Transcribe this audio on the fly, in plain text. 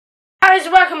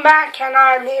guys, welcome back, and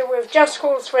I'm here with Just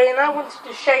Cause 3, and I wanted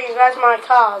to show you guys my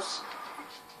cars.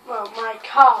 Well, my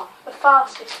car, the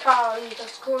fastest car in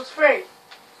Just Cause 3.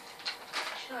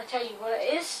 Shall I tell you what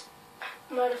it is?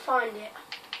 And where to find it?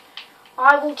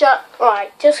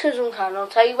 Just Cause 1 car, and I'll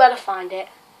tell you where to find it.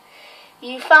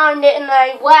 You find it in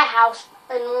a warehouse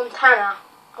in Montana.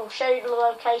 I'll show you the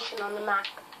location on the map.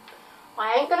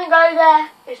 I ain't gonna go there,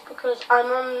 it's because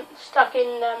I'm stuck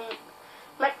in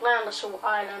McLandassault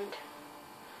Island.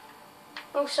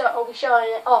 Also, I'll be showing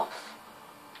it off.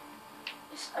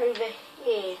 It's over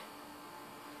here.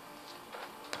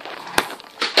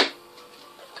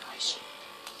 Guys.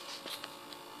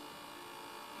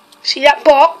 See that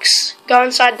box? Go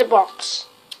inside the box.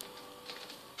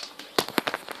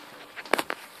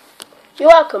 You're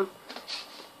welcome.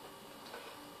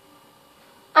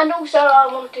 And also I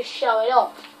want to show it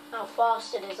off, how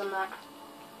fast it is on that.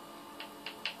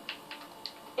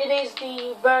 It is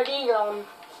the Verdilon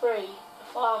 3,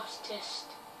 the fastest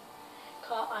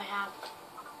car I have.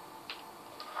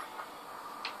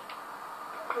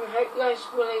 I hope you guys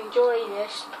will enjoy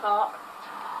this part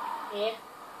here,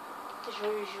 as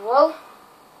usual.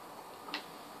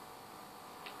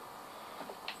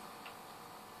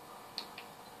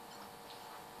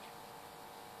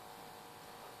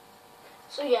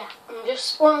 So yeah, I'm just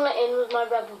spawning it in with my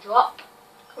rebel drop.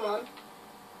 Come on.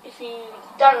 If you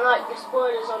don't like the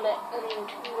spoilers on it and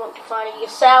you want to find it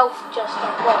yourself, just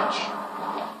watch.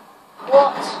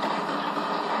 What?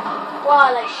 Why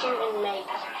are they shooting me?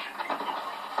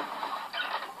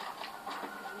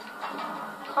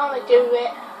 Can't I do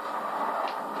it?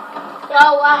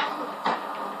 Go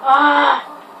I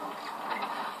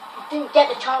didn't get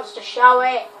the chance to show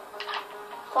it.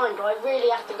 Fine, do I really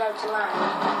have to go to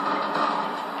land?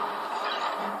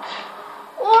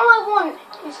 All I want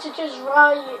is to just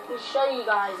ride and show you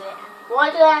guys it.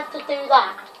 Why do I have to do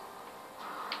that?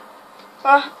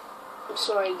 Huh? I'm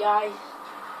sorry guys.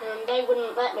 They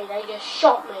wouldn't let me, they just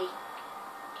shot me.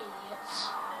 Idiots.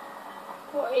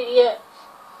 What idiots?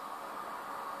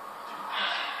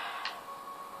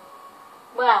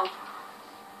 Well,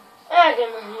 they're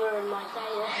gonna ruin my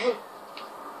day then.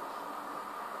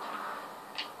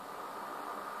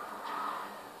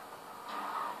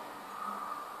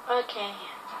 Okay.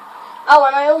 Oh,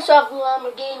 and I also have the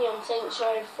Lamborghini on Saints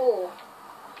Row 4.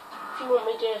 If you want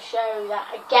me to show that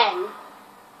again.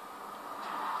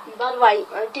 And by the way,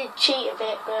 I did cheat a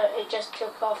bit, but it just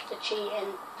took off the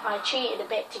cheating. I cheated a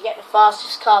bit to get the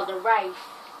fastest car, the Wraith.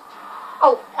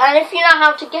 Oh, and if you know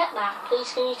how to get that,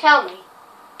 please can you tell me?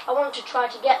 I want to try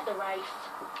to get the Wraith.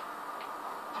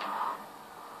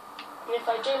 And if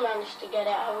I do manage to get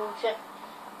it, I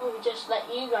will just let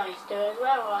you guys do it as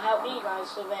well. I'll help you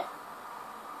guys with it.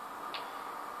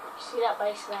 See that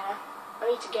base there? I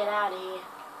need to get out of here.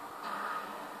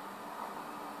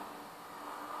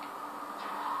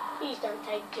 Please don't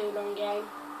take too long, game.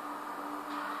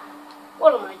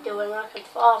 What am I doing? I can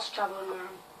fast travel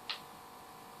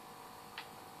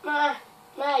now.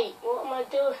 Mate, what am I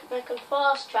doing? I can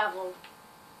fast travel.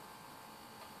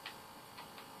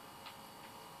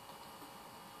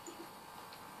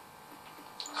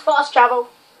 Fast travel.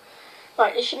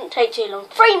 Right, this shouldn't take too long.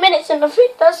 3 minutes and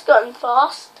that's gotten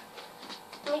fast.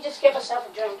 Let me just give myself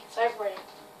a drink. It's over here.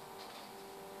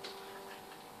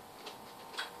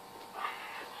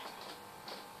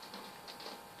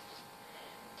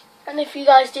 And if you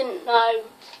guys didn't know,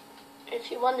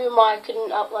 if you're wondering why I couldn't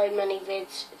upload many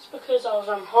vids, it's because I was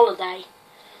on holiday.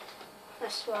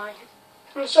 That's why.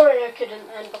 I'm sorry I couldn't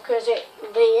then, because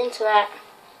the internet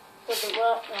doesn't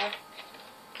work there.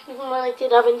 Even when I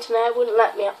did have internet, it wouldn't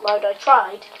let me upload. I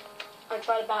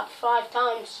tried about 5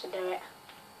 times to do it.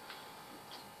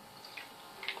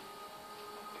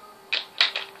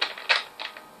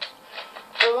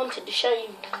 I wanted to show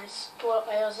you guys what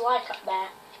it was like up there.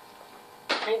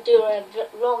 I do a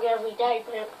vlog every day,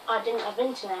 but I didn't have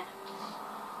internet.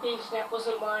 The internet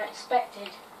wasn't what I expected.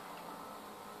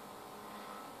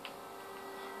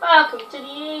 Welcome to the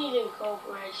Eden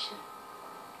Corporation.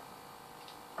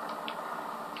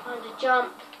 Time to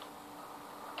jump.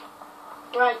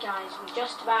 Right guys, we're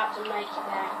just about to make it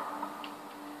there.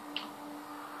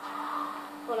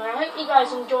 Well, I hope you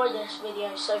guys enjoyed this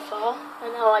video so far. I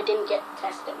know I didn't get to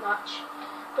test it much,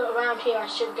 but around here I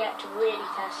should get to really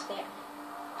test it.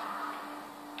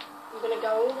 I'm going to go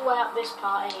all the way up this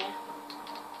part here,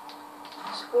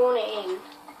 spawn it in. Do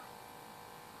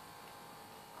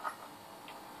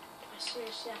I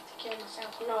seriously have to kill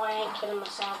myself? No, I ain't killing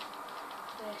myself.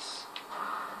 This.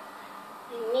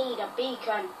 I need a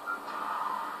beacon.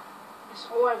 That's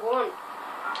all I want.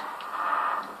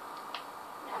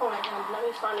 Alright then, let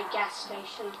me find a gas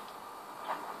station.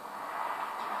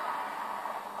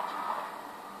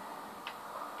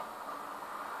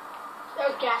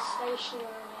 gas station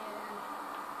around here then.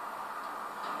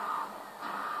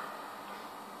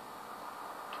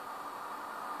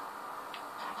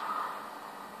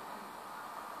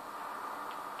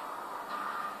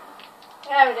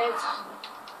 There it is.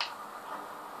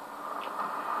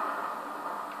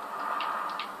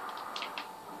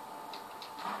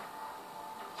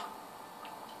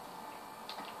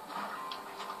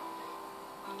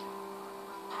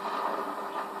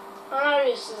 I know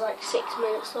this is like 6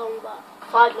 minutes long, but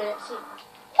 5 minutes.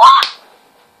 What?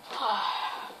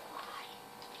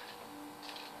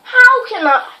 How can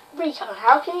I, Rico?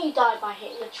 How can you die by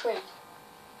hitting a tree?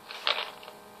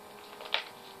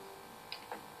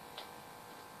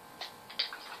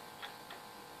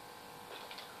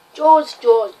 George,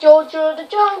 George, George of the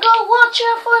jungle, watch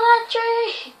out for that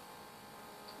tree.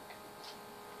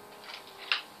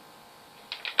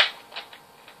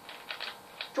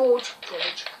 George,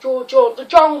 George, George of the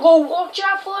jungle, watch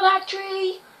out for that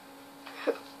tree.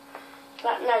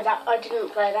 That I didn't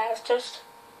play that. It's just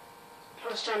I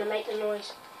was trying to make the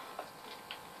noise.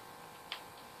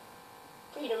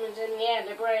 Freedom is in the air.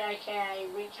 The great aka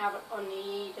wreak havoc on the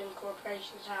Eden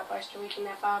Corporation's outpost to weaken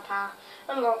their firepower.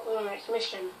 Unlock the next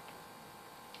mission.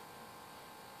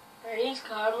 These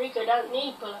car Rico don't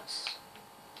need bullets.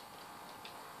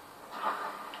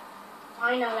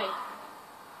 Finally.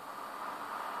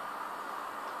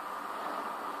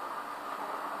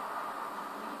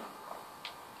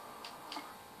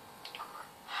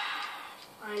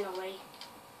 Finally.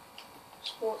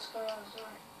 Sports cars,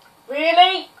 right.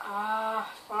 Really?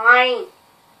 Ah, fine.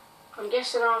 I'm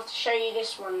guessing I'll have to show you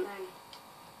this one then.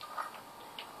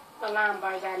 A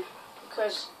Lambo then.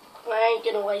 Because I ain't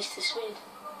gonna waste this vid.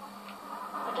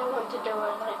 I don't want to do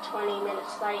it like 20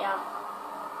 minutes later.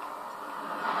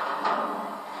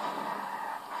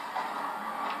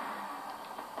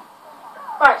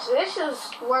 Right, so this is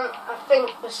one, I think,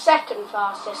 the second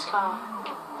fastest car.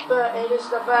 But it is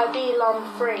the Babylon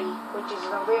 3, which is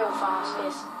the real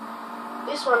fastest.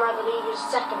 This one I believe is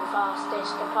second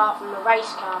fastest, apart from the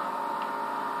race car.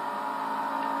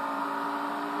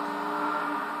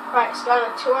 Right, it's going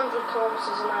at 200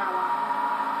 kilometers an hour.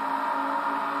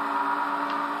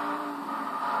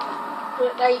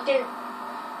 But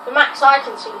the max I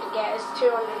can seem to get is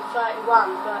 231,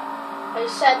 but they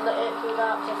said that it can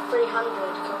go up to 300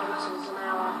 kilometers an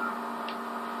hour.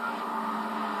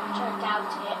 Which I doubt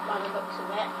it by the looks of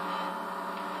it.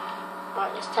 Right,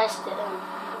 let's test it then.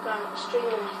 We're going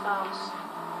extremely fast.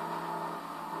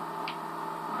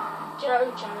 Joe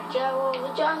of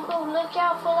the jungle, look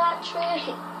out for that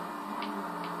tree.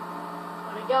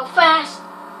 Gotta go fast,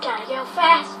 gotta go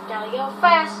fast, gotta go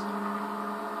fast.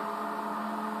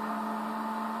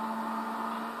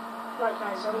 Right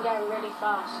guys, I'm going really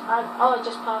fast. I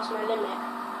just passed my limit.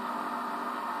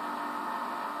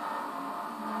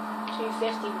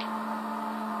 250.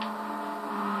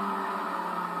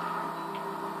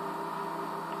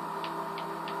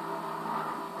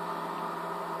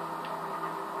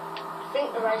 I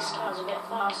think the race car's a bit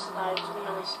faster though, to be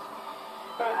honest.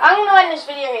 Right, I'm going to end this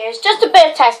video here. It's just a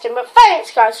bit of testing, but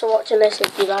thanks guys for watching this.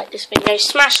 If you like this video,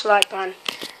 smash the like button.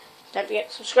 Don't forget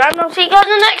to subscribe, and I'll see you guys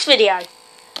in the next video.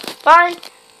 Bye.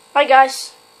 Bye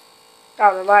guys.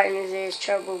 Oh, the lighting is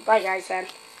trouble. Bye guys then.